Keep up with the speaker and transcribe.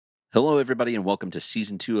Hello, everybody, and welcome to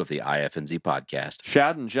Season 2 of the IFNZ podcast.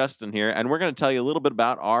 Shad and Justin here, and we're going to tell you a little bit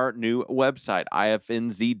about our new website,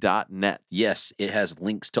 ifnz.net. Yes, it has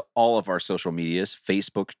links to all of our social medias,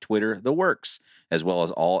 Facebook, Twitter, the works, as well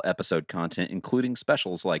as all episode content, including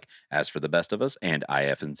specials like As for the Best of Us and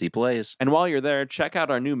IFNZ Plays. And while you're there, check out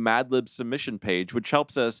our new Mad Lib submission page, which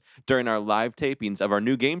helps us during our live tapings of our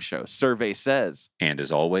new game show, Survey Says. And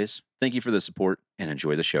as always, thank you for the support and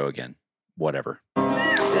enjoy the show again. Whatever. The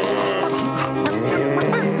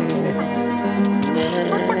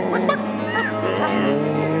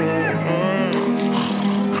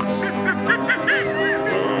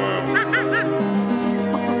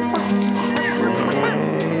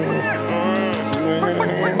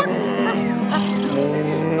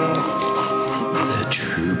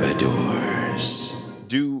Troubadours.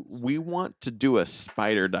 Do we want to do a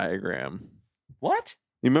spider diagram? What?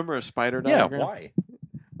 You remember a spider Yeah, diagram? why?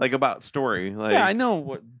 Like about story. Like, Yeah, I know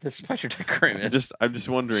what the spider diagram is. I'm just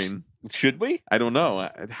wondering. Should we? I don't know.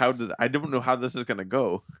 I don't know how this is going to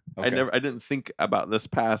go. I didn't think about this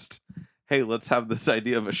past, hey, let's have this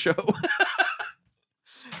idea of a show.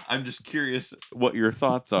 I'm just curious what your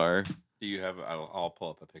thoughts are. Do you have? I'll pull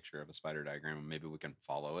up a picture of a spider diagram, and maybe we can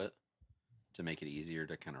follow it to make it easier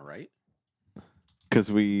to kind of write. Because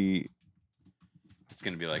it's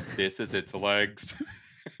gonna be like, this is its legs,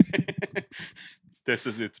 this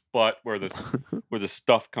is its butt, where the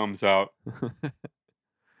stuff comes out.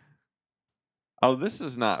 Oh, this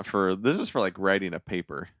is for like writing a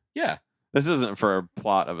paper. Yeah, this isn't for a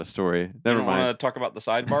plot of a story. Never mind. Want to talk about the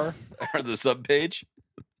sidebar or the subpage?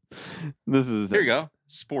 This is here you go.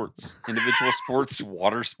 Sports, individual sports,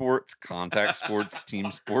 water sports, contact sports,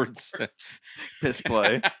 team sports, piss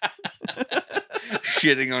play,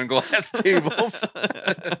 shitting on glass tables.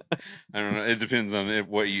 I don't know. It depends on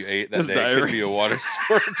what you ate that day. It could be a water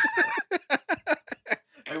sport.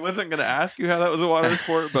 I wasn't going to ask you how that was a water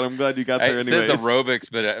sport, but I'm glad you got there anyways. It says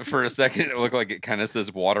aerobics, but for a second it looked like it kind of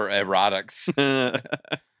says water erotics.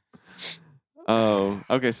 Oh,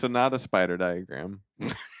 okay. So not a spider diagram.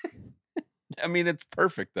 I mean, it's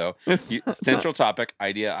perfect though. Central topic,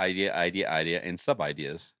 idea, and sub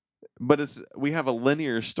ideas. But we have a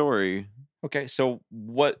linear story. Okay, so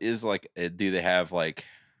what is like? Do they have like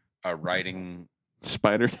a writing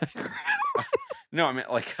spider diagram? No, I mean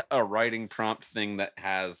like a writing prompt thing that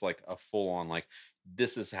has like a full on like,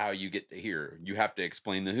 this is how you get to here. You have to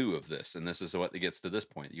explain the who of this, and this is what gets to this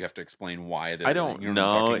point. You have to explain why. I don't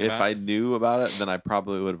know if I knew about it, then I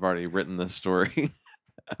probably would have already written this story.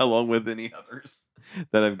 Along with any others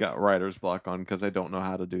that I've got writer's block on because I don't know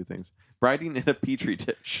how to do things. Writing in a petri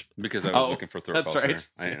dish. Because I was looking for third that's culture. Right.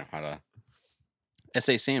 I didn't know how to.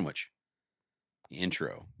 Essay sandwich.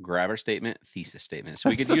 Intro. Grabber statement. Thesis statement. So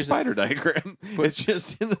that's we could use spider diagram. It's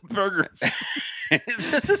just in the burger.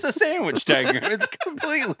 This is a sandwich diagram. It's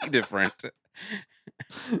completely different.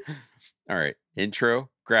 All right.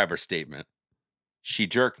 Intro. Grabber statement. She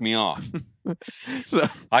jerked me off. So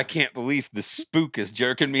I can't believe the spook is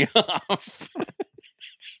jerking me off.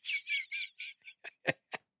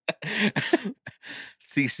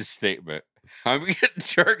 Thesis statement. I'm getting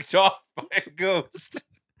jerked off by a ghost.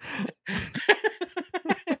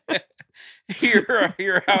 Hear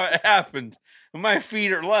how it happened. My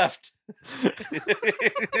feet are left.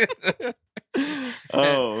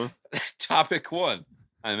 Oh. Topic 1.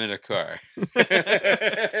 I'm in a car.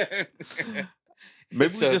 Maybe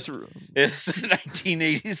it's a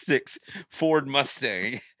 1986 Ford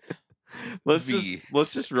Mustang. Let's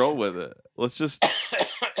just roll with it. Let's just.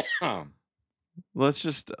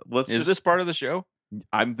 Is this part of the show?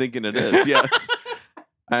 I'm thinking it is. Yes.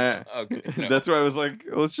 Okay, no. That's why I was like,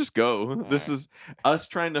 let's just go. This is us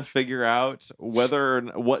trying to figure out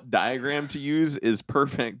what diagram to use is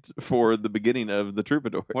perfect for the beginning of the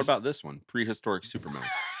Troubadours. What about this one? Prehistoric supermoons.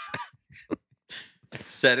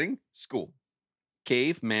 Setting, school.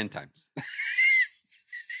 Caveman times.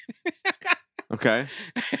 Okay.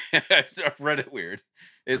 I've read it weird.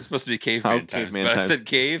 It's supposed to be caveman times, but I said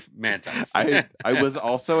caveman times. I was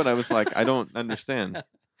also, and I was like, I don't understand.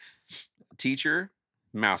 Teacher,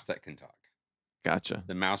 mouse that can talk. Gotcha.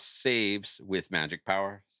 The mouse saves with magic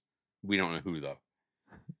powers. We don't know who though.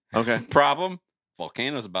 Okay. Problem,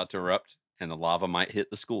 volcano's about to erupt and the lava might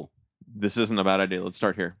hit the school. This isn't a bad idea. Let's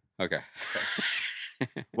start here. Okay.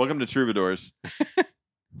 Welcome to Troubadours.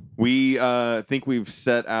 We think we've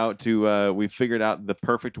set out to we've figured out the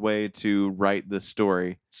perfect way to write this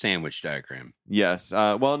story. Sandwich diagram. Yes.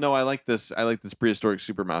 Well, no, I like this prehistoric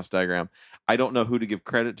super mouse diagram. I don't know who to give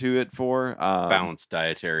credit to it for. Balanced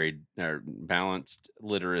dietary or balanced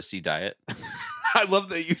literacy diet. I love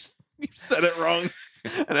that you You said it wrong.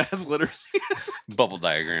 And it has literacy. Bubble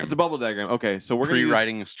diagram. It's a bubble diagram. Okay, so we're going to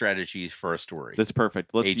Pre-writing strategy for a story. That's perfect.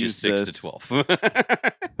 Let's ages use 6 this. to 12.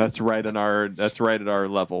 That's right at our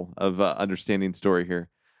level of understanding story here.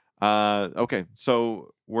 Okay,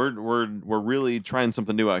 so we're really trying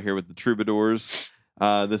something new out here with the Troubadours.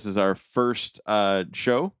 This is our first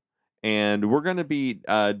show, and we're going to be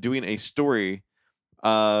doing a story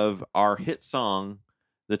of our hit song,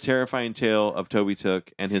 "The Terrifying Tale of Toby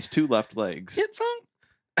Took and His Two Left Legs." Hit song?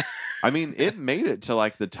 I mean, it made it to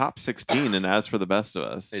like the top 16, and As for the Best of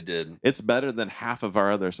Us, It did. it's better than half of our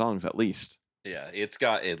other songs, at least. Yeah, it's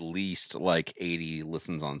got at least like 80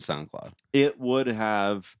 listens on SoundCloud. It would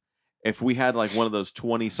have, if we had like one of those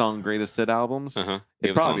 20-song greatest hit albums,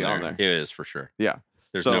 it'd probably be on there. It is for sure. Yeah.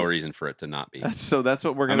 There's no reason for it to not be. So that's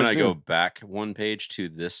what we're going to do. I'm going to go back one page to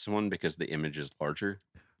this one because the image is larger.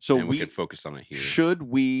 So we could focus on it here. Should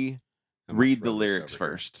we read the lyrics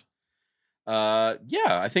first? Yeah,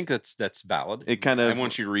 I think that's valid. It kind of. I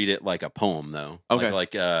want you to read it like a poem, though. Okay.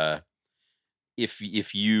 Like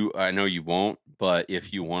if you, I know you won't, but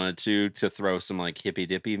if you wanted to throw some like hippy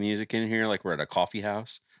dippy music in here, like we're at a coffee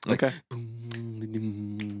house. Like, okay.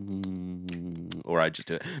 Or I just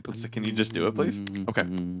do it. So can you just do it, please? Okay.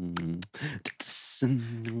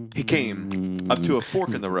 He came up to a fork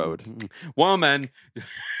in the road. Woman.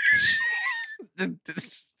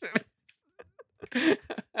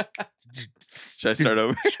 Should I start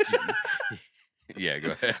over? Yeah,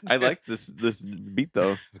 go ahead. I like this beat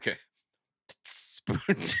though. Okay.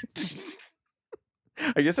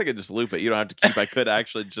 I guess I could just loop it. You don't have to keep. I could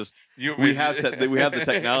actually just. We have the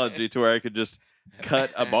technology to where I could just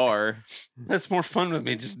cut a bar. That's more fun with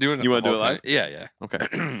me just doing it. You want to do it live? Yeah.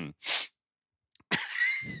 Okay.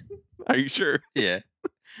 Are you sure? Yeah.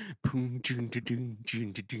 He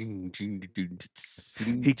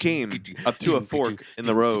came up to a fork in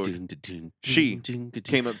the road. She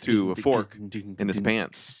came up to a fork in his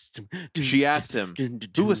pants. She asked him,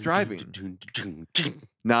 "Who was driving?"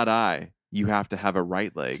 "Not I. You have to have a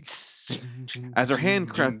right leg." As her hand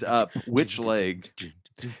crept up which leg,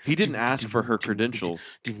 he didn't ask for her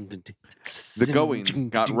credentials. The going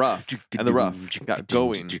got rough, and the rough got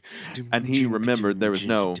going, and he remembered there was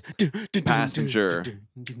no passenger.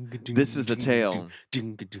 This is a tale,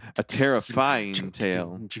 a terrifying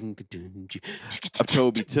tale of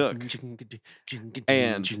Toby Took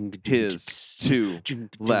and his two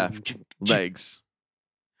left legs.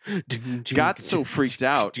 Got so freaked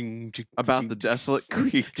out about the desolate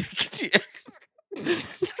creek.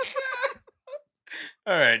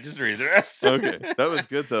 All right, just read the rest. Okay, that was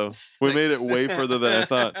good though. We made it way further than I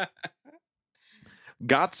thought.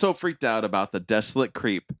 Got so freaked out about the desolate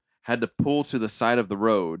creep, had to pull to the side of the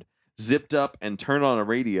road, zipped up and turned on a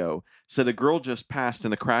radio, said a girl just passed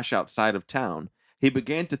in a crash outside of town. He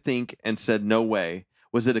began to think and said, no way.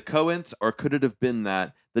 Was it a coincidence, or could it have been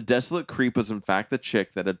that the desolate creep was in fact the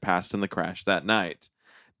chick that had passed in the crash that night?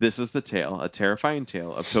 This is the tale, a terrifying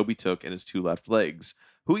tale of Toby Took and his two left legs.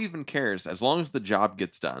 Who even cares? As long as the job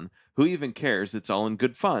gets done. Who even cares? It's all in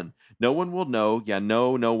good fun. No one will know. Yeah,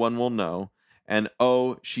 no one will know. And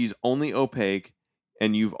oh, she's only opaque,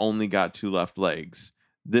 and you've only got two left legs.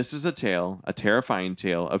 This is a tale, a terrifying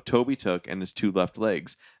tale of Toby Took and his two left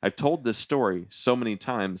legs. I've told this story so many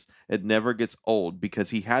times, it never gets old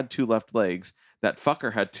because he had two left legs. That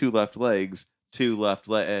fucker had two left legs, two left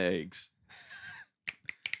legs.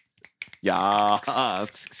 Yeah.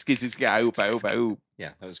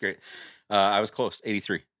 Yeah, that was great. I was close.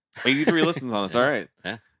 83. 83 listens on this. All right.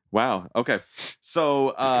 Yeah. Wow. Okay.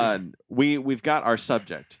 So we've got our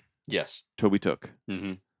subject. Yes. Toby Took.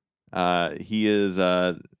 Mm-hmm. He is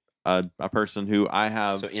a person who I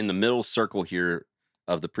have. So in the middle circle here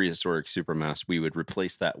of the prehistoric supermass, we would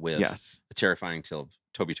replace that with a terrifying tale of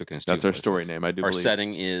Toby Took and his two. That's our story name. I do. Our believe.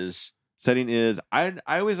 setting is. I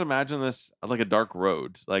always imagine this like a dark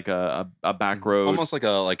road, like a back road, almost like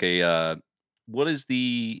a what is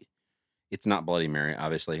the? It's not Bloody Mary,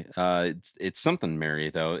 obviously. It's something Mary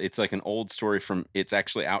though. It's like an old story from. It's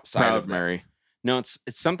actually outside Proud of Mary. No, it's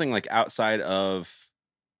something like outside of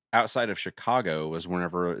Chicago was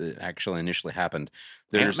whenever it actually initially happened.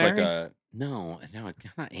 There's Aunt Mary? like a no,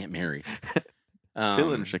 not Aunt Mary.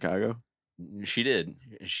 Still in Chicago. She did.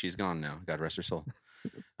 She's gone now. God rest her soul.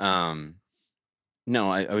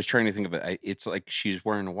 No, I was trying to think of it. It's like she's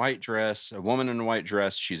wearing a white dress, a woman in a white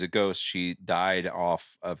dress. She's a ghost. She died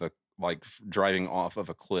off of driving off of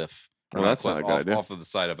a cliff. Well, that's not a good idea. Off of the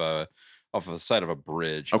side of a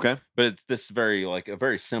bridge. Okay. But it's this very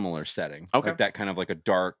similar setting. Okay. Like that kind of like a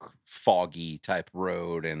dark, foggy type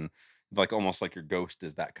road, and like almost like your ghost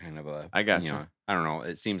is that kind of a. I got you know, I don't know.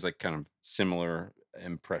 It seems like kind of similar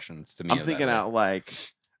impressions to me. I'm thinking out like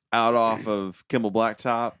out off of Kimball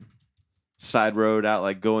Blacktop, side road out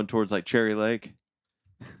like going towards like Cherry Lake.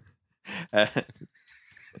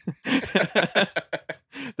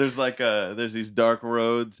 There's these dark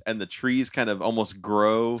roads, and the trees kind of almost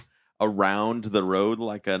grow around the road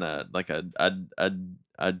like a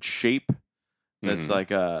shape that's like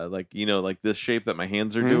this shape that my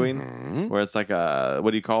hands are doing, where it's like what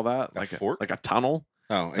do you call that? Like a tunnel.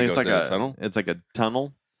 Oh, it's like a tunnel. It's like a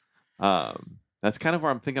tunnel. That's kind of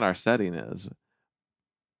where I'm thinking our setting is.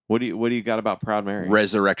 What do you got about Proud Mary?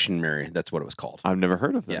 Resurrection Mary. That's what it was called. I've never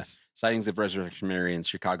heard of this. Yeah. Sightings of Resurrection Mary in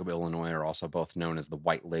Chicago, Illinois are also both known as the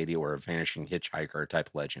White Lady or a vanishing hitchhiker type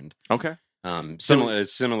legend. Okay.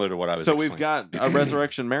 It's similar to what I was So we've got a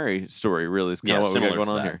Resurrection Mary story, really, is kind of what we got going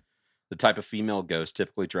on here. The type of female ghost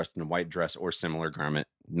typically dressed in a white dress or similar garment.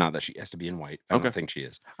 Not that she has to be in white. I don't think she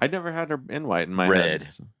is. I never had her in white in my head.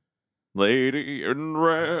 So. Lady in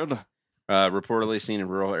red. Reportedly seen in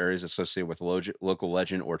rural areas associated with local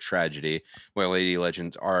legend or tragedy. White Lady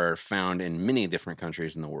legends are found in many different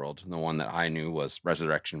countries in the world. The one that I knew was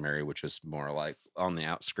Resurrection Mary, which is more like on the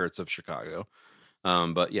outskirts of Chicago.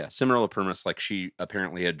 But yeah, similar premise. Like she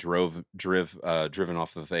apparently had driven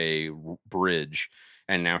off of a bridge,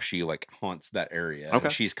 and now she like haunts that area. Okay.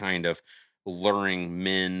 And she's kind of luring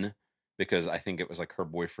men, because I think it was like her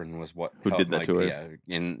boyfriend was who did that to her. Yeah,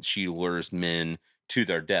 and she lures men to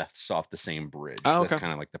their deaths off the same bridge. Oh, okay. That's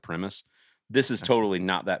kind of like the premise. This is totally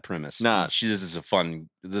not that premise. Nah. This is a fun.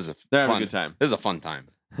 They're having a good time. This is a fun time.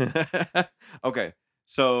 Okay,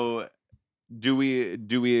 so do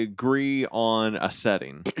we agree on a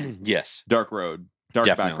setting? Yes. Dark road.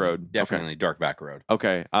 Back road. Definitely okay. Dark back road.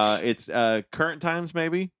 Okay. It's current times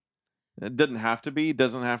maybe. It doesn't have to be.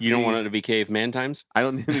 Doesn't have to. You don't want it to be caveman times? I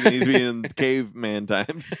don't think it needs to be in caveman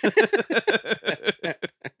times.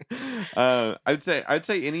 I'd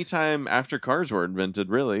say anytime after cars were invented,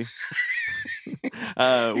 really.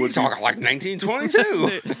 We're talking like 1922.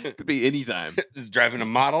 It could be anytime. He's driving a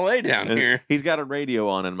Model A down here. He's got a radio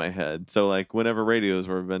on in my head, so like whenever radios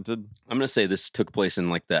were invented. I'm gonna say this took place in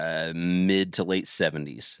like the mid to late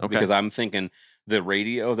 70s. Okay. Because I'm thinking the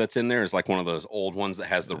radio that's in there is like one of those old ones that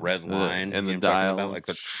has the red line and the dial, about, like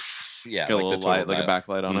the yeah, like the light, like a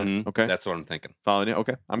backlight on it. Okay, that's what I'm thinking. Following you.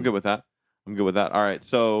 Okay, I'm good with that. All right,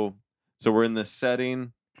 so we're in this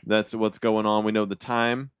setting. That's what's going on. We know the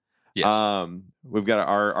time. Yes. We've got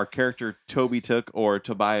our character Toby Took or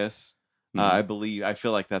Tobias. I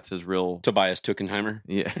feel like that's his real Tobias Tuckenheimer.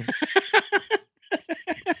 Yeah.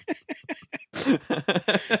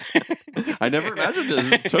 I never imagined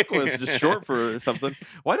his Took was just short for something.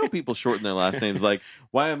 Why don't people shorten their last names? Like,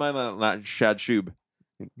 why am I not Shad Shub?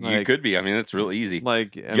 Like, you could be. I mean, it's real easy.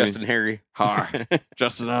 Like Justin Harry. Har.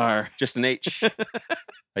 Justin R. Justin H.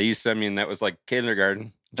 That was like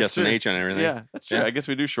kindergarten. That's Justin true. H on everything. Yeah, that's true. Yeah. I guess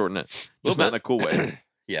we do shorten it. Just not in a cool way.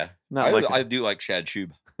 Yeah. Not I do like Shad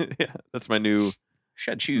Shub. Yeah, that's my new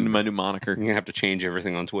Shad Shub. My new moniker. You're going to have to change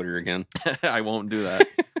everything on Twitter again. I won't do that.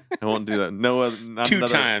 No, not two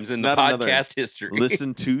times in the podcast history.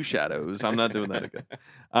 Listen to Shadows. I'm not doing that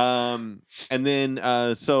again. And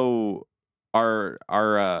then so our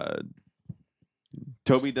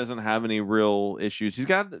Toby doesn't have any real issues. He's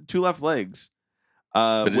got two left legs.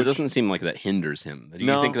 But it doesn't seem like that hinders him. Do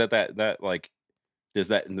you think that like does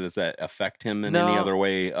that affect him in any other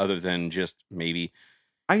way other than just maybe?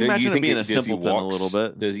 I can imagine him being a simpleton a little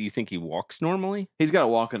bit. Does you think he walks normally? He's got to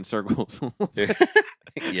walk in circles.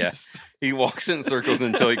 Yes, he walks in circles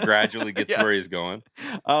until he gradually gets where he's going.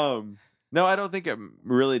 No, I don't think it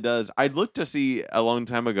really does. I looked to see a long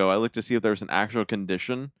time ago. I looked to see if there was an actual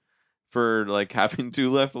condition for like having two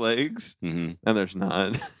left legs, and there's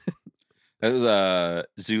not. That was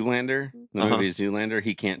Zoolander, the movie Zoolander.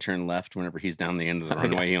 He can't turn left whenever he's down the end of the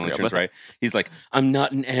runway. He only turns right. He's like, I'm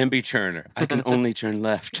not an ambi-turner. I can only turn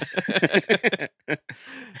left.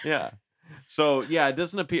 Yeah. So, yeah, it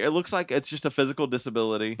doesn't appear. It looks like it's just a physical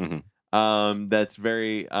disability that's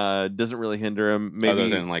very, doesn't really hinder him. Maybe, other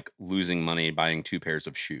than like losing money buying two pairs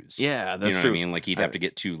of shoes. Yeah, that's true. What I mean? Like he'd have to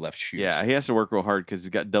get two left shoes. Yeah, he has to work real hard because he's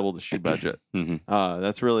got double the shoe budget.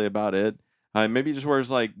 That's really about it. Maybe he just wears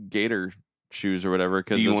like gator shoes or whatever.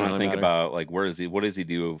 Do you want to think about like what does he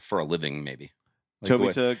do for a living? Maybe like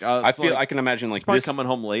Toby Took. I can imagine like this coming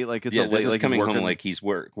home late. Like it's this is like coming home like he's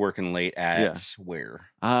working late at where?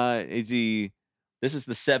 Is he? This is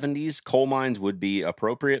the 70s. Coal mines would be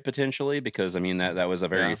appropriate potentially because I mean that was a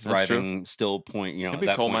very thriving still point. You know, at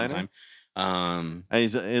that point in time. And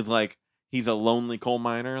it's like he's a lonely coal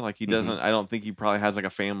miner. Like he doesn't. I don't think he probably has like a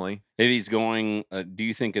family. If he's going, do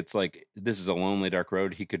you think it's like this is a lonely dark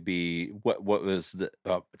road? He could be what was the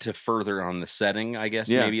to further on the setting, I guess,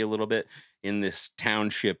 Yeah. maybe a little bit in this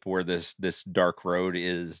township where this dark road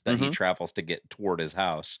is that he travels to get toward his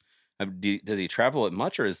house. Does he travel it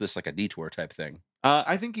much, or is this like a detour type thing?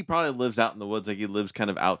 I think he probably lives out in the woods. Like he lives kind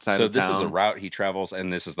of outside So of town. this is a route he travels,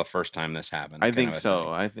 and this is the first time this happened. I think so.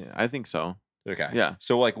 I think so. Okay. Yeah.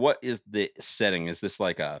 So like, what is the setting? Is this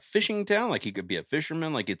like a fishing town? Like he could be a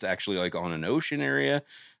fisherman? Like it's actually like on an ocean area,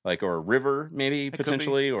 like or a river maybe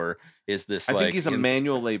potentially, or is this? I like think he's a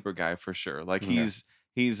manual labor guy for sure. Like he's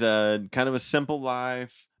kind of a simple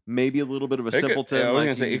life, maybe a little bit of a simpleton. I was like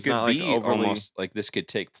gonna say it could not, be like, overly... almost like this could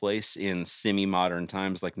take place in semi-modern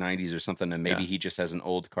times, like 90s or something, and maybe he just has an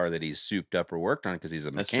old car that he's souped up or worked on because he's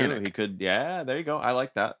a mechanic. That's true. He could. Yeah, there you go. I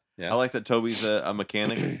like that. Yeah. I like that Toby's a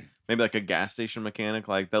mechanic. Maybe like a gas station mechanic,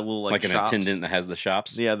 like that little like an shops. attendant that has the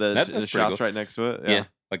shops. Yeah, the shops cool. Right next to it. Yeah,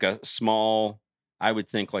 like a small. I would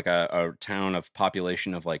think like a town of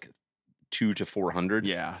population of like 200 to 400.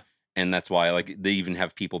 Yeah, and that's why like they even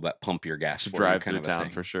have people that pump your gas for drive kind through of town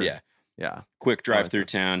thing. For sure. Yeah. Quick drive through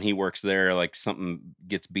town. He works there. Like something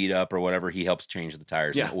gets beat up or whatever, he helps change the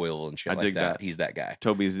tires and oil and shit like that. He's that guy.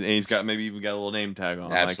 Toby's, and he's got maybe even got a little name tag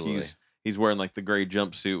on. Absolutely. Like he's wearing like the gray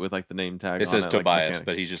jumpsuit with like the name tag. It says Tobias,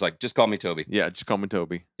 but he's just like, just call me Toby. Yeah, just call me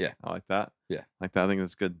Toby. Yeah, I like that. Yeah, like that. I think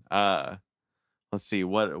that's good. Let's see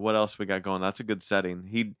what else we got going. That's a good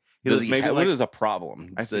setting. What is a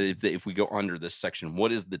problem? So if we go under this section,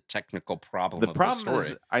 what is the technical problem? The problem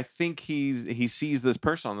is, I think he sees this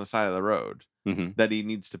person on the side of the road that he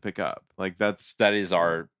needs to pick up. Like that is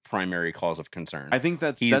our primary cause of concern. I think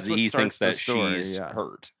he thinks that she's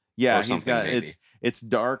hurt. Yeah, he's got it's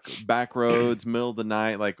dark, back roads, middle of the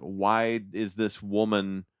night. Like, why is this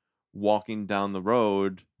woman walking down the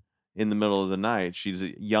road in the middle of the night? She's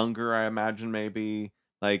younger, I imagine, maybe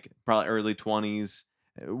like probably early 20s.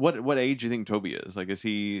 What age do you think Toby is? Like, is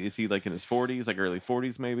he like in his 40s, like early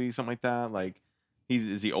 40s, maybe something like that? Like,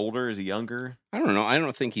 is he older? Is he younger? I don't know. I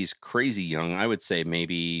don't think he's crazy young. I would say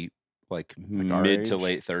maybe like mid to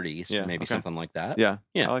late 30s, maybe something like that. Yeah,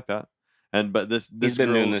 I like that. But he's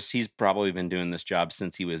been doing this. He's probably been doing this job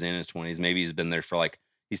since he was in his 20s. Maybe he's been there for like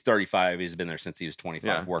he's 35. He's been there since he was 25.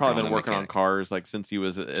 Yeah, probably been working on cars like since he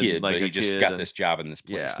was a kid. Like he just got this job in this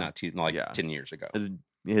place not 10 years ago.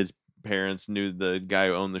 His parents knew the guy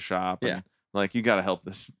who owned the shop. And, like, you got to help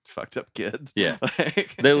this fucked up kid. Yeah,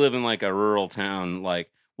 they live in like a rural town. Like,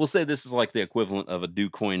 we'll say this is like the equivalent of a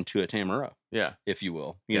DuQuoin to a Tamara. Yeah, if you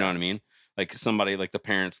will. You know what I mean? Like somebody like the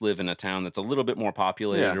parents live in a town that's a little bit more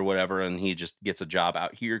populated or whatever, and he just gets a job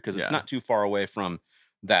out here because it's not too far away from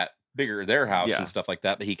that their house and stuff like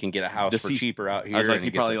that. But he can get a house for cheaper out here. I was like,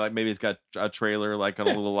 he probably like maybe he's got a trailer like on a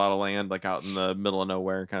little lot of land like out in the middle of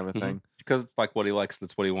nowhere kind of a thing. Because it's like what he likes.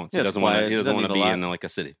 That's what he wants. He doesn't want to be in like a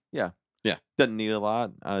city. Yeah. Doesn't need a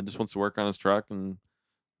lot. Just wants to work on his truck and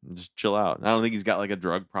just chill out. I don't think he's got like a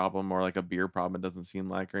drug problem or like a beer problem. It doesn't seem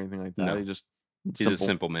like or anything like that. No. He's a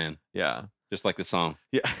simple man. Yeah. Just like the song.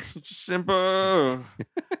 Yeah. Just simple.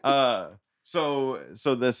 So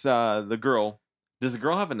this the girl. Does the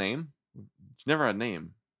girl have a name? She never had a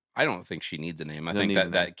name. I don't think she needs a name. I think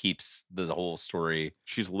that keeps the whole story.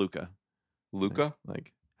 She's Luca. Luca?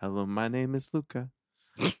 Like, hello, my name is Luca.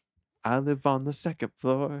 I live on the second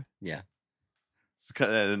floor. Yeah.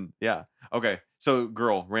 And yeah. Okay. So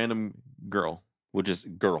random girl. We'll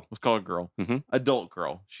just girl. Let's call her girl. Adult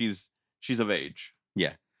girl. She's of age.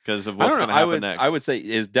 Yeah. Because of what's going to happen next. I would say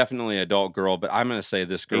is definitely an adult girl, but I'm going to say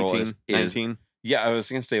this girl 18, is 19. Yeah, I was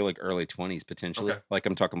going to say like early 20s potentially. Okay. Like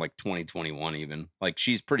I'm talking like 2021 even. Like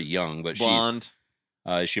she's pretty young, but blonde.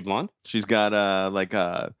 Is she blonde? She's got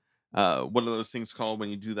what are those things called when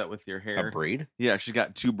you do that with your hair? A braid? Yeah, she's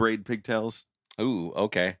got 2 braid pigtails. Ooh,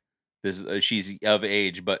 okay. This she's of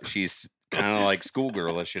age, but she's kind of like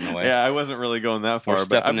schoolgirlish in a way. Yeah, I wasn't really going that far,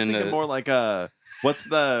 but I'm thinking more like what's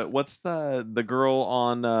the girl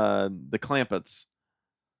on the Clampets?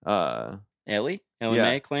 Ellie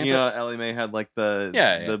Mae Clampett. You know, Ellie Mae had like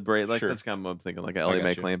the braid. Like that's kind of what I'm thinking, like Ellie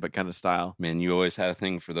Mae Clampett kind of style. Man, you always had a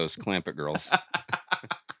thing for those Clampett girls.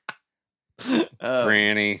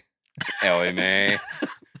 Granny, Ellie Mae,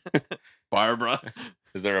 Barbara.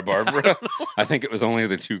 Is there a Barbara? I think it was only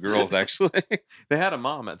the 2 girls, actually. They had a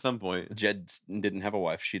mom at some point. Jed didn't have a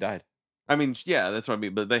wife. She died. I mean, yeah, that's what I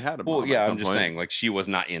mean. But they had a mom. Well, yeah, I'm just saying, like, she was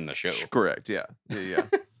not in the show. Correct. Yeah.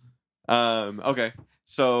 Okay.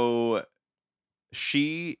 So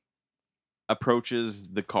she approaches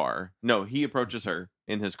the car. No, he approaches her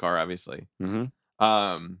in his car, obviously. You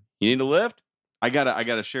need a lift? I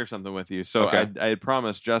gotta share something with you. So Okay. I had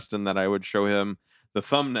promised Justin that I would show him the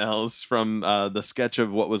thumbnails from the sketch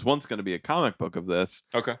of what was once going to be a comic book of this.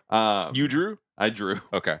 Okay. You drew? I drew.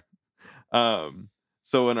 Okay.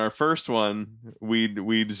 So in our first one,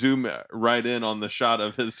 we'd zoom right in on the shot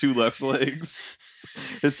of his two left legs,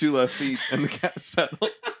 his two left feet, and the gas pedal.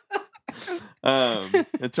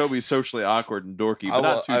 And Toby's socially awkward and dorky, but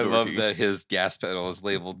not too dorky. I love that his gas pedal is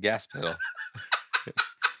labeled gas pedal.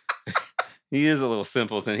 He is a little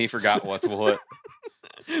simpleton. He forgot what's what.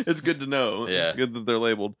 It's good to know. Yeah. It's good that they're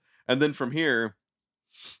labeled. And then from here,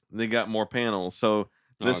 they got more panels. So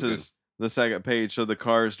this is the second page. So the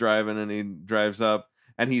car's driving and he drives up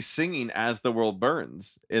and he's singing As the World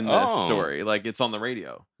Burns in this story. Like it's on the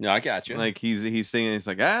radio. No, I got you. Like he's singing, he's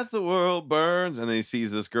like, As the world burns. And then he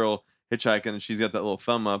sees this girl hitchhiking and she's got that little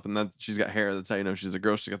thumb up and that she's got hair. That's how you know she's a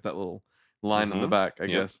girl. She's got that little line on the back, I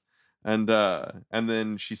guess. And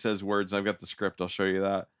then she says words. I've got the script. I'll show you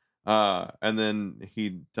that. And then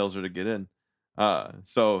he tells her to get in.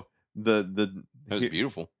 So that was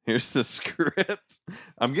beautiful. Here's the script.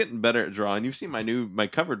 I'm getting better at drawing. You've seen my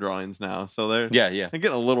cover drawings now, so they're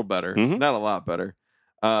getting a little better, not a lot better.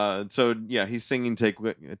 So yeah, he's singing take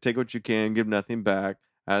what you can, give nothing back,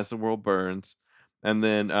 as the world burns, and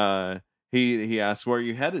then he asks where are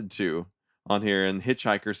you headed to on here, and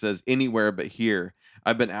Hitchhiker says anywhere but here.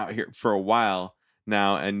 I've been out here for a while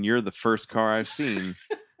now, and you're the first car I've seen.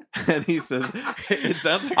 And he says, it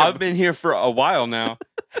sounds like I've been here for a while now.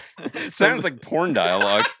 It sounds like porn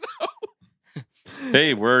dialogue.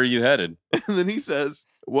 Hey, where are you headed? And then he says,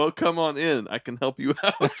 well, come on in. I can help you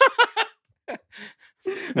out.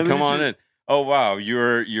 Come on in. Oh, wow.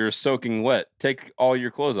 You're soaking wet. Take all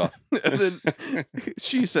your clothes off. And then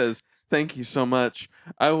she says, thank you so much.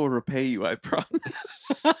 I will repay you, I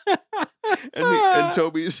promise. And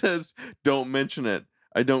Toby says, don't mention it.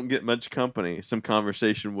 I don't get much company. Some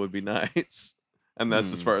conversation would be nice. And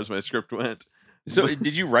that's as far as my script went. So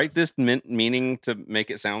did you write this meaning to make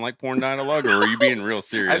it sound like porn dialogue, or were you being real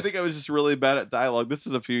serious? I think I was just really bad at dialogue. This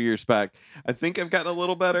is a few years back. I think I've gotten a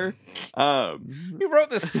little better. You wrote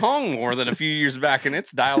this song more than a few years back, and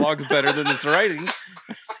its dialogue's better than its writing.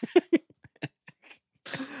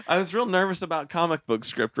 I was real nervous about comic book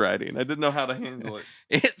script writing. I didn't know how to handle it.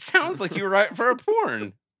 It sounds like you were writing for a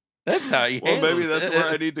porn. That's how you. Well, maybe that's where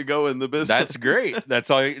I need to go in the business. That's great. That's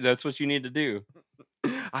what you need to do.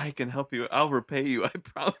 I can help you. I'll repay you. I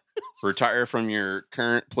promise. Retire from your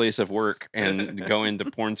current place of work and go into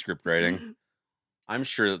porn script writing. I'm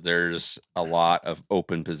sure that there's a lot of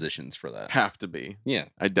open positions for that. Have to be. Yeah,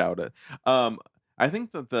 I doubt it. I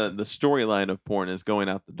think that the storyline of porn is going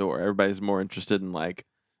out the door. Everybody's more interested in like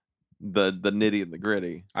the nitty and the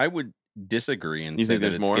gritty. I would disagree and say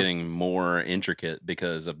that it's getting more intricate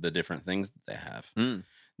because of the different things that they have.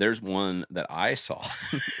 There's one that I saw.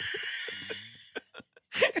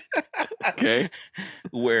 Okay.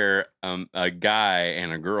 Where a guy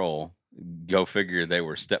and a girl, go figure, they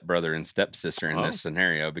were stepbrother and stepsister in this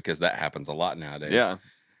scenario, because that happens a lot nowadays. Yeah.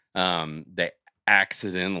 They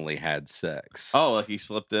accidentally had sex. Oh, like he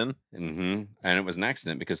slipped in? Mm-hmm. And it was an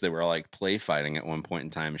accident because they were like play fighting at one point in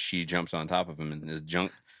time. She jumped on top of him and his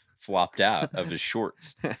junk flopped out of his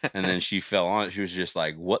shorts. And then she fell on it. She was just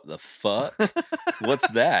like, what the fuck? What's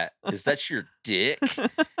that? Is that your dick?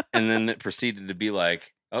 And then it proceeded to be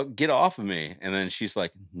like, oh, get off of me. And then she's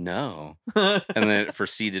like, no. And then it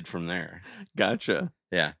proceeded from there. Gotcha.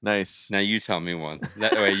 Yeah. Nice. Now you tell me one.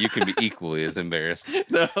 That way you can be equally as embarrassed.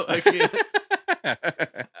 No, I can't.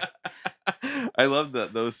 I love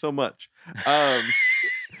those so much.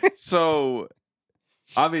 So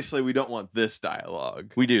obviously we don't want this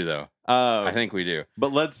dialogue. We do though. I think we do.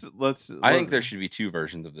 But let's I think there should be two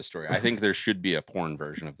versions of the story. I think there should be a porn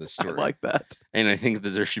version of this story. I like that. And I think that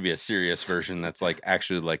there should be a serious version that's like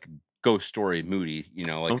actually like ghost story, moody,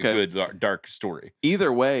 like a good dark story.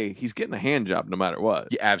 Either way, he's getting a hand job no matter what.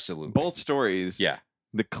 Yeah, absolutely. Both stories. Yeah.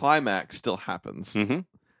 The climax still happens. Mm-hmm.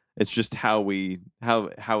 It's just how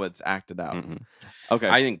it's acted out. Mm-hmm. Okay.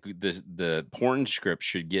 I think the porn script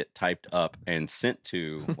should get typed up and sent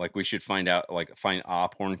to, like, we should find a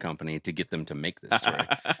porn company to get them to make this story.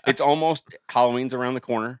 It's almost Halloween's around the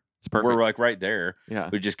corner. It's perfect. We're like right there. Yeah.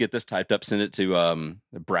 We just get this typed up, send it to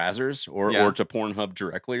Brazzers or to Pornhub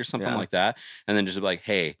directly or something like that. And then just be like,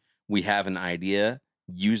 hey, we have an idea.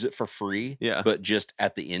 Use it for free. Yeah. But just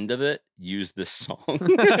at the end of it, use this song.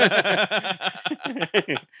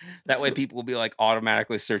 That way people will be like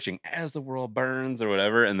automatically searching As the World Burns or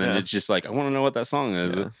whatever. And then it's just like, I want to know what that song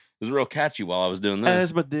is. Yeah. It was real catchy while I was doing this.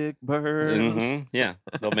 As my dick burns. Mm-hmm. Yeah.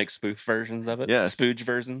 They'll make spoof versions of it. Yes. Spooge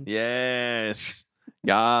versions. Yes.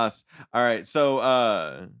 Yes. All right.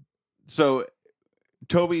 So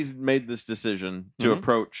Toby's made this decision to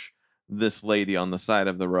approach this lady on the side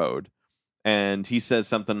of the road, and he says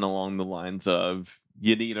something along the lines of,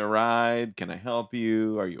 "You need a ride? Can I help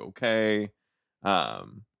you? Are you okay?"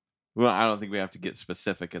 Well, I don't think we have to get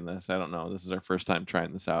specific in this. I don't know. This is our first time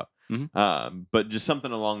trying this out. But just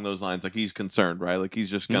something along those lines, like he's concerned, right? Like he's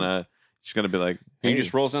just gonna be like, hey. He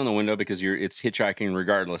just rolls down the window because it's hitchhiking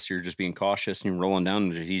regardless. You're just being cautious and you're rolling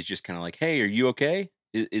down. And he's just kind of like, "Hey, are you okay?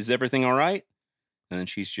 Is everything all right?" And then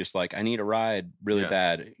she's just like, "I need a ride really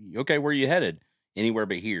bad." "Okay, where are you headed?" "Anywhere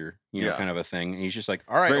but here," kind of a thing. And he's just like,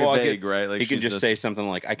 "All right, very vague, right?" Like he can just say something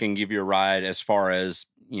like, "I can give you a ride as far as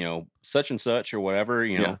such and such or whatever,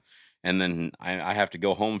 know." And then I have to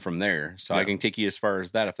go home from there. So I can take you as far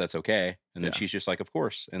as that if that's okay. And then she's just like, "Of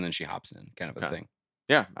course." And then she hops in, kind of a thing.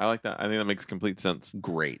 Yeah, I like that. I think that makes complete sense.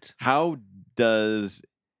 Great. How does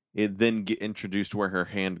it then get introduced where her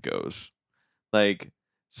hand goes? Like,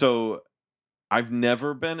 so I've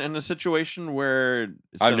never been in a situation where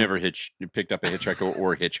I've never picked up a hitchhiker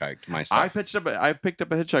or hitchhiked myself. I picked up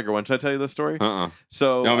a hitchhiker once. Should I tell you this story?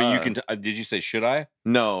 So no, I mean you can. Did you say should I?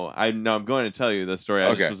 No, I'm going to tell you this story.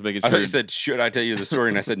 I just was making sure. I thought you said should I tell you the story,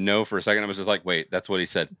 and I said no for a second. I was just like, wait, that's what he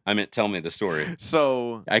said. I meant tell me the story.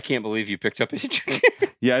 So I can't believe you picked up a hitchhiker.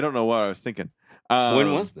 Yeah, I don't know what I was thinking.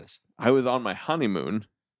 When was this? I was on my honeymoon.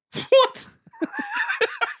 What?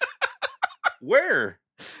 Where?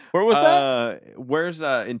 Where was that? Where's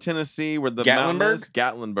in Tennessee? Where the Gatlinburg? mountain is?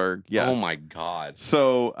 Gatlinburg. Yes. Oh my God.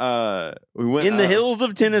 So we went in the hills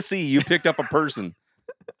of Tennessee. You picked up a person.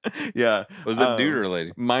 Yeah. Was it a dude or a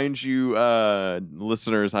lady? Mind you,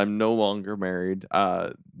 listeners, I'm no longer married.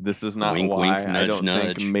 This is not wink, why. Wink, nudge, I don't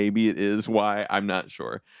nudge. think. Maybe it is why. I'm not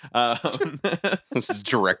sure. This is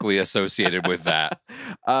directly associated with that.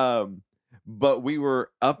 But we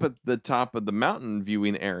were up at the top of the mountain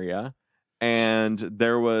viewing area, and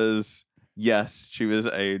there was, yes, she was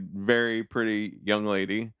a very pretty young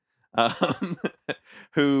lady,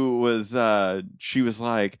 who was, she was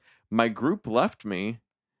like, "My group left me."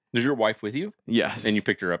 Is your wife with you? Yes. And you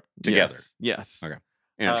picked her up together? Yes. Okay.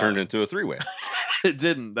 And it turned into a three-way. It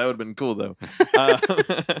didn't. That would have been cool, though.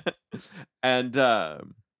 And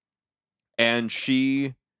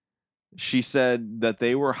she said that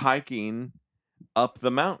they were hiking up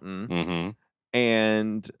the mountain,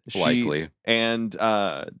 and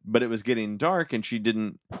but it was getting dark, and she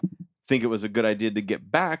didn't think it was a good idea to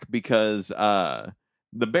get back because the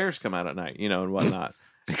bears come out at night, and whatnot.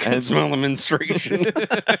 And smell the menstruation.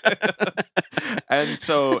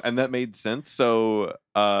 and that made sense. So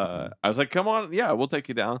I was like, "Come on, yeah, we'll take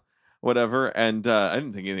you down, whatever." And I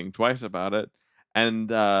didn't think anything twice about it. And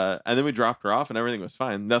then we dropped her off, and everything was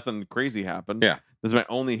fine. Nothing crazy happened. Yeah, this is my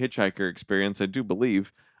only hitchhiker experience, I do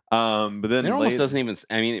believe. But then it almost doesn't even.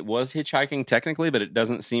 I mean, it was hitchhiking technically, but it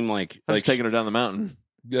doesn't seem like taking her down the mountain.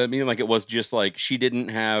 I mean, like it was just like she didn't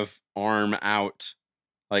have arm out.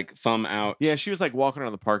 Like thumb out. Yeah, she was like walking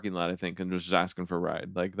around the parking lot, I think, and was just asking for a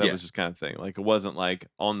ride. Like that was just kind of thing. Like it wasn't like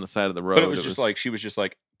on the side of the road. But it was just like she was just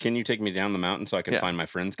like, "Can you take me down the mountain so I can find my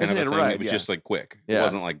friends?" Kind of a thing. It was just like quick. It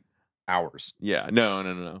wasn't like hours. Yeah.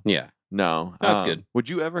 No. Yeah. No. That's good. Would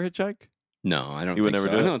you ever hitchhike? No, I don't. You would never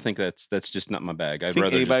do it? I don't think that's just not my bag. I'd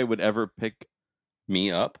rather anybody would ever pick me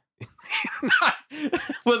up.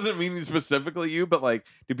 Wasn't meaning specifically you, but like,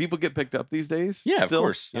 do people get picked up these days? Yeah, still? Of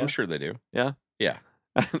course. Yeah. I'm sure they do. Yeah. Yeah.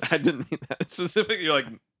 I didn't mean that specifically. You're like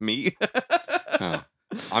me. Oh.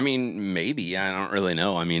 I mean, maybe. I don't really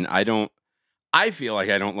know. I mean, I feel like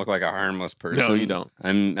I don't look like a harmless person. No, you don't.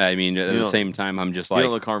 I mean, at the same time, I'm just like, you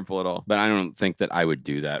don't look harmful at all. But I don't think that I would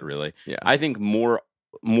do that really. Yeah. I think more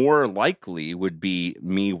likely would be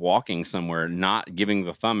me walking somewhere, not giving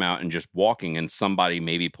the thumb out and just walking, and somebody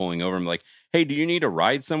maybe pulling over and like, "Hey, do you need a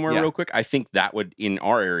ride somewhere real quick?" I think that would, in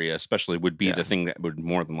our area especially, would be the thing that would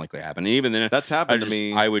more than likely happen. And even then, that's happened to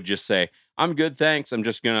me. I would just say, "I'm good, thanks. I'm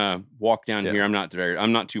just gonna walk down here.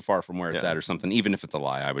 I'm not too far from where it's at or something." Even if it's a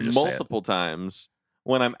lie, I would just multiple times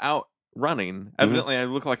when I'm out running, evidently I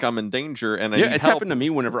look like I'm in danger, and it's happened to me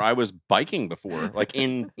whenever I was biking before, like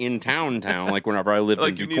in town, like whenever I lived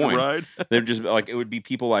in DuQuoin. They'd just like, it would be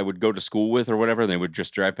people I would go to school with or whatever, and they would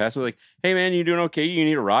just drive past me like, "Hey man, you doing okay? You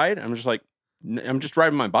need a ride?" I'm just like, "I'm just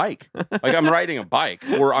riding my bike." Like I'm riding a bike,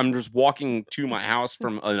 or I'm just walking to my house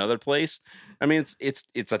from another place. I mean,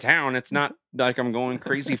 it's a town. It's not like I'm going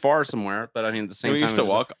crazy far somewhere, but I mean, at the same time, we used to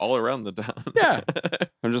walk all around the town. Yeah,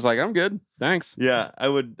 I'm just like, "I'm good, thanks." Yeah,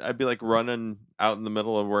 I'd be like running out in the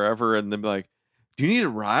middle of wherever, and they'd be like, "Do you need a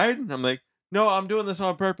ride?" And I'm like, "No, I'm doing this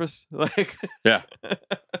on purpose." Like, yeah,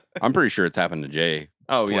 I'm pretty sure it's happened to Jay.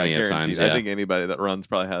 Oh yeah, guaranteed. I think anybody that runs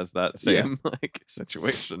probably has that same like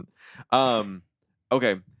situation.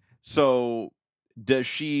 Okay, so does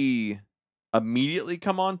she immediately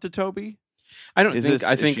come on to Toby? I don't Is think. this-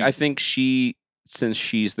 I is think. she- I think she, since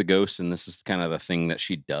she's the ghost, and this is kind of the thing that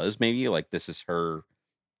she does. Maybe like this is her.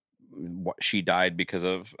 What she died because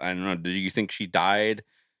of. I don't know. Do you think she died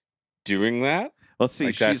doing that? Let's see.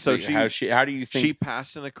 Like that's how do you think she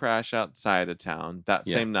passed in a crash outside of town that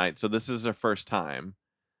Yeah. same night? So this is her first time,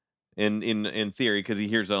 in theory, because he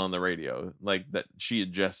hears it on the radio, like that she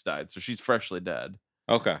had just died, so she's freshly dead.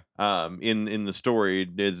 Okay. In the story,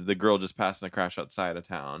 is the girl just passed in a crash outside of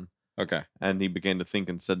town, Okay. and he began to think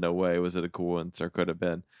and said, "No way, was it a coincidence or could have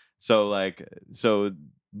been?" So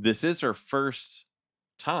this is her first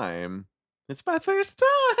time. It's my first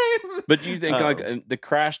time. But do you think the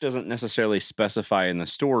crash doesn't necessarily specify in the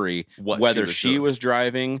story whether she was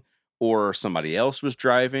driving or somebody else was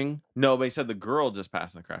driving? No, but he said the girl just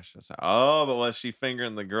passed in the crash. Oh, but was she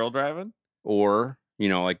fingering the girl driving? Or, you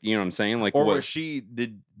know what I'm saying? Like, or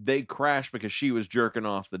did they crash because she was jerking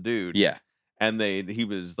off the dude? Yeah. And he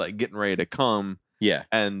was like getting ready to come. Yeah.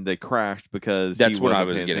 And they crashed because that's what I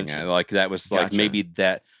was getting at. Like that was Gotcha. like maybe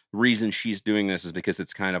that reason she's doing this is because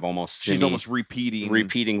it's kind of almost she's almost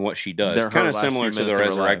repeating what she does, kind of similar to the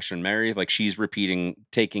Resurrection Mary. Like she's repeating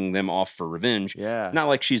taking them off for revenge. Yeah, not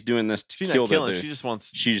like she's doing this to she's kill not killing. them.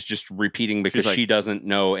 She's just repeating because she doesn't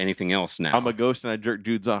know anything else now. I'm a ghost and I jerk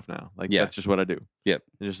dudes off now. Like that's just what I do. Yep.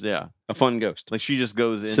 Just a fun ghost. Like she just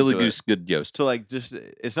goes into silly goose, good ghost. So like just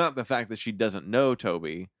it's not the fact that she doesn't know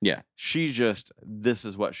Toby. Yeah, she just this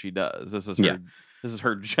is what she does. This is her. Yeah. This is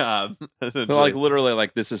her job. But like literally,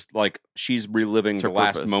 like this is like she's reliving the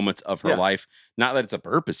last moments of her life. Not that it's a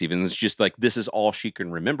purpose, even it's just like this is all she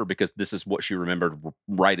can remember because this is what she remembered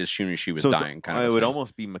right as soon as she was dying. Kind of. It would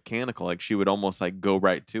almost be mechanical. Like she would almost like go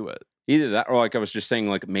right to it. Either that, or like I was just saying,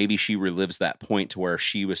 like maybe she relives that point to where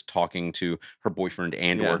she was talking to her boyfriend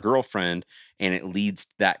and or girlfriend, and it leads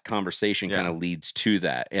that conversation kind of leads to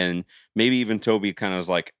that, and maybe even Toby kind of was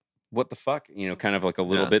like, what the fuck, kind of like a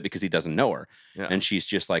little bit because he doesn't know her, and she's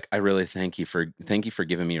just like, I really thank you for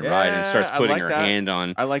giving me a ride, and starts putting her hand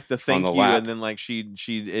on. I like the thank you, and then like she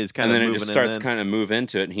is kind of, and then it just starts kind of move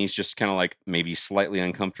into it, and he's just kind of like maybe slightly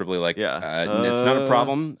uncomfortably like, it's not a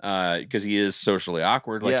problem, because he is socially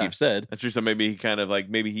awkward, like you've said. That's true. So maybe he kind of like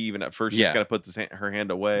maybe he even at first just kind of puts her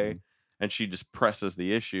hand away, and she just presses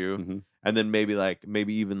the issue, and then maybe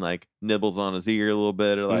even like nibbles on his ear a little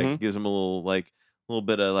bit, or like gives him a little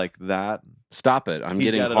bit of like that. Stop it! I'm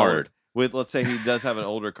getting hard. Let's say he does have an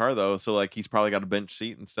older car though, so like he's probably got a bench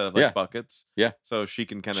seat instead of like buckets. Yeah. So she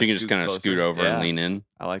can just kind of scoot over and lean in.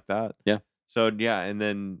 I like that. Yeah. So and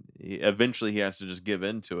then eventually he has to just give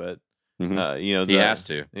in to it. He has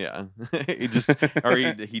to. Yeah. He just or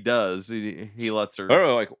he does. He lets her.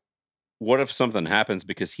 Oh, like what if something happens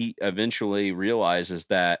because he eventually realizes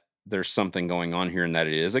that there's something going on here and that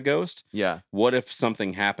it is a ghost. Yeah. What if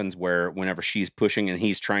something happens where whenever she's pushing and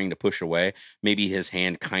he's trying to push away, maybe his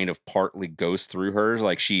hand kind of partly goes through her,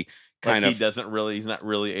 like she kind of he's not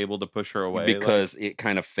really able to push her away because it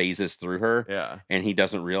kind of phases through her. Yeah. And he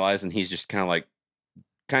doesn't realize, and he's just kind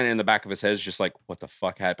of in the back of his head is just like, what the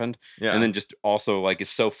fuck happened? Yeah. And then just also like is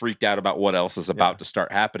so freaked out about what else is about to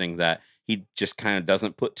start happening that he just kind of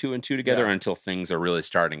doesn't put two and two together until things are really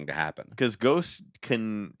starting to happen. Because ghosts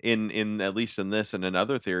can, in at least in this and in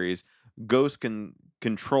other theories, ghosts can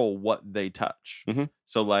control what they touch.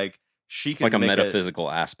 So like she can like a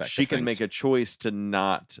metaphysical aspect. She can make a choice to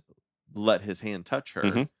not let his hand touch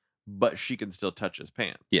her, but she can still touch his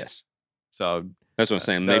pants. Yes. So that's what I'm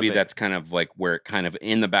saying. Maybe that's kind of like where it kind of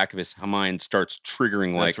in the back of his mind starts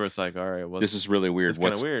triggering. Like, that's where it's like, all right, this is really weird.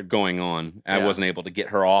 What's going on? I wasn't able to get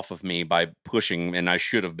her off of me by pushing, and I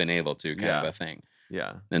should have been able to, kind of a thing.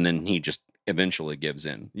 Yeah. And then he just eventually gives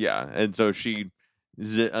in. Yeah. And so she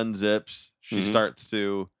unzips. She starts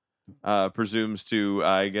to, presumes to,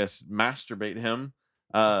 I guess, masturbate him.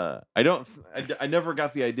 I never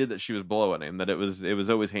got the idea that she was blowing him, that it was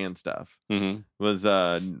always hand stuff.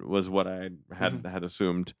 Was what I had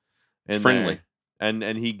assumed. It's friendly.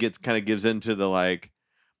 And he gives into the like,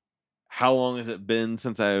 how long has it been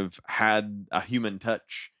since I've had a human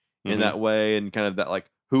touch in that way, and kind of that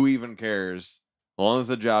like, who even cares? As long as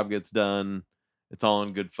the job gets done, it's all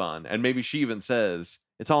in good fun. And maybe she even says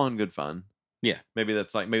it's all in good fun. Yeah. Maybe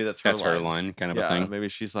that's her line kind of a thing. Maybe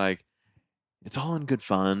she's like, it's all in good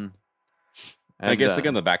fun. And I guess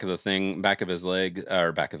again, the back of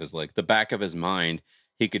his mind,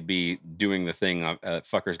 he could be doing the thing.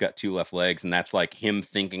 Fucker's got two left legs, and that's like him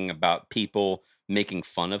thinking about people making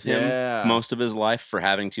fun of him most of his life for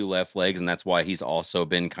having two left legs, and that's why he's also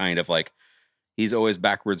been kind of like he's always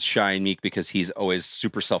backwards, shy, and meek because he's always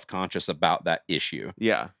super self-conscious about that issue.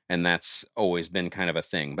 Yeah. And that's always been kind of a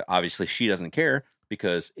thing. But obviously she doesn't care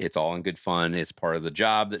because it's all in good fun. It's part of the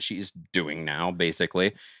job that she's doing now,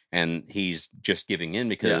 basically. And he's just giving in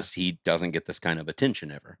because he doesn't get this kind of attention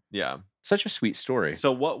ever. Yeah. Such a sweet story.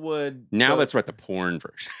 So what would now let's write the porn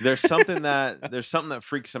version. there's something that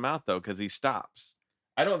freaks him out though, because he stops.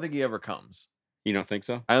 I don't think he ever comes. You don't think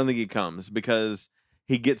so? I don't think he comes because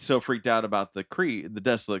he gets so freaked out about the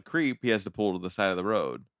desolate creep, he has to pull to the side of the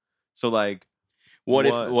road. So like,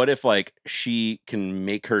 what if like she can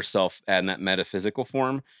make herself in that metaphysical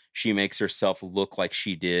form, she makes herself look like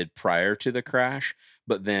she did prior to the crash,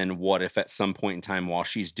 but then what if at some point in time while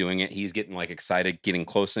she's doing it, he's getting like excited, getting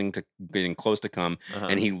close to come,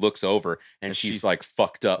 and he looks over and she's like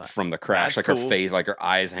fucked up from the crash, like cool. Her face, like her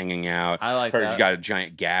eyes hanging out. I like her. She's got a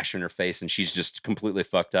giant gash in her face and she's just completely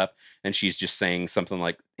fucked up, and she's just saying something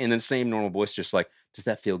like in the same normal voice, just like, does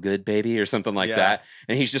that feel good, baby? Or something like that.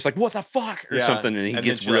 And he's just like, what the fuck? Or something. And he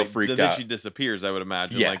gets real freaked out. Then she disappears, I would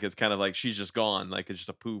imagine. Yeah. Like it's kind of like she's just gone. Like it's just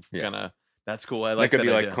a poof kind of. That's cool. I like that. Could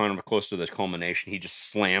be idea. Like kind of close to the culmination. He just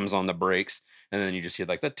slams on the brakes and then you just hear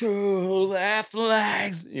like the 2 left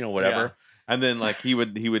legs, whatever. Yeah. And then like he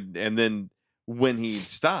would, and then when he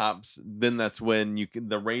stops, then that's when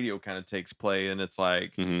the radio kind of takes play and it's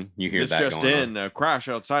like, you hear it's that just in a crash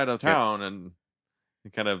outside of town and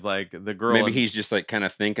kind of like the girl. Maybe he's just like kind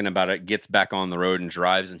of thinking about it, gets back on the road and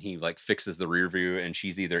drives, and he like fixes the rear view, and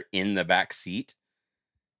she's either in the back seat,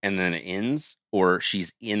 and then it ends, or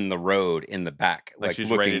she's in the road in the back, like she's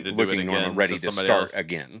looking normal, ready to start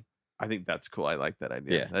again. I think that's cool. I like that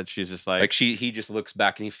idea. Yeah, that she's just like he just looks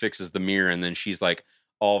back and he fixes the mirror, and then she's like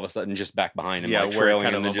all of a sudden just back behind him, like trailing,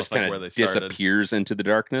 and then just kind of disappears into the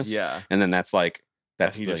darkness. Yeah, and then that's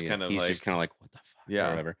he's just kind of like, what the fuck? Yeah, or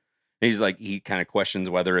whatever. He's like, he kind of questions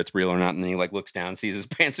whether it's real or not, and then he like looks down, sees his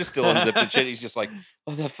pants are still unzipped and shit. He's just like,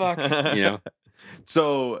 what the fuck,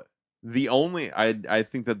 So the only I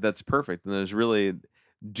think that's perfect. And there's really,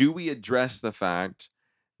 do we address the fact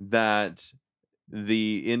that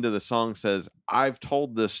the end of the song says, I've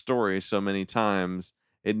told this story so many times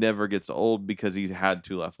it never gets old because he had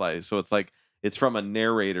 2 left legs. So it's like it's from a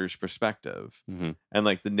narrator's perspective, and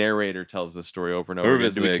like the narrator tells the story over and over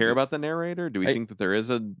again. Do we care about the narrator? Do we think that there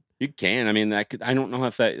is a? You can. I mean, I don't know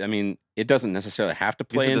if that. I mean, it doesn't necessarily have to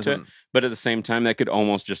play into it, but at the same time, that could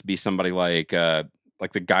almost just be somebody like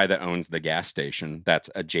the guy that owns the gas station that's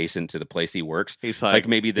adjacent to the place he works. He's like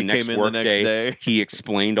maybe the next work day, he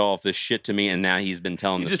explained all of this shit to me, and now he's been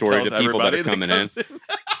telling the story to people that are coming in.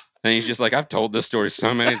 And he's just like, I've told this story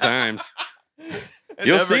so many times.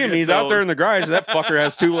 You'll see him. He's out there in the garage. That fucker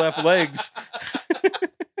has 2 left legs.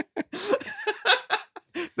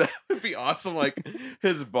 That would be awesome. Like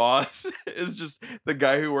his boss is just the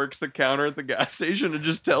guy who works the counter at the gas station and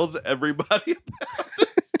just tells everybody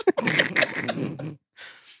about it.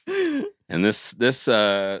 And this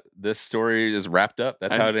story is wrapped up.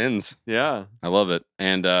 That's how it ends. Yeah, I love it.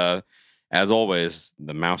 And as always,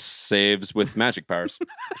 the mouse saves with magic powers.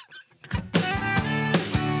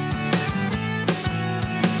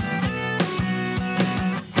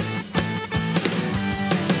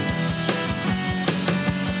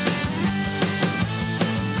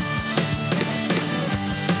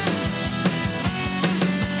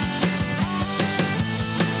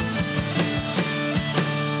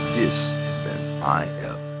 This has been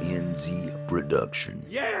IFNZ Production.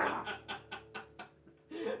 Yeah!